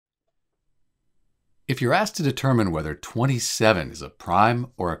If you're asked to determine whether 27 is a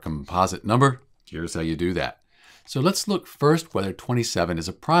prime or a composite number, here's how you do that. So let's look first whether 27 is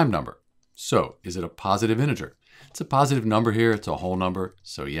a prime number. So, is it a positive integer? It's a positive number here, it's a whole number,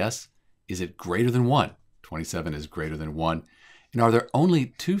 so yes. Is it greater than 1? 27 is greater than 1. And are there only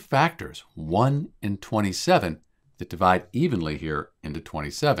two factors, 1 and 27, that divide evenly here into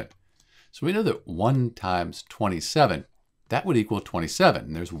 27? So we know that 1 times 27, that would equal 27,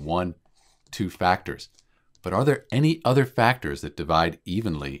 and there's 1, 2 factors. But are there any other factors that divide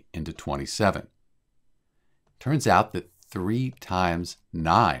evenly into 27? Turns out that 3 times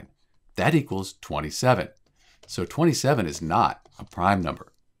 9, that equals 27. So 27 is not a prime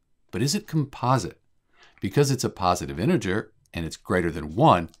number. But is it composite? Because it's a positive integer and it's greater than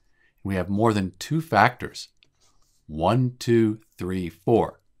 1, we have more than 2 factors. 1, 2, 3,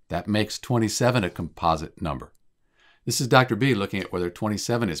 4. That makes 27 a composite number. This is Dr. B looking at whether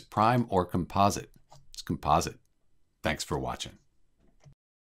 27 is prime or composite. It's composite. Thanks for watching.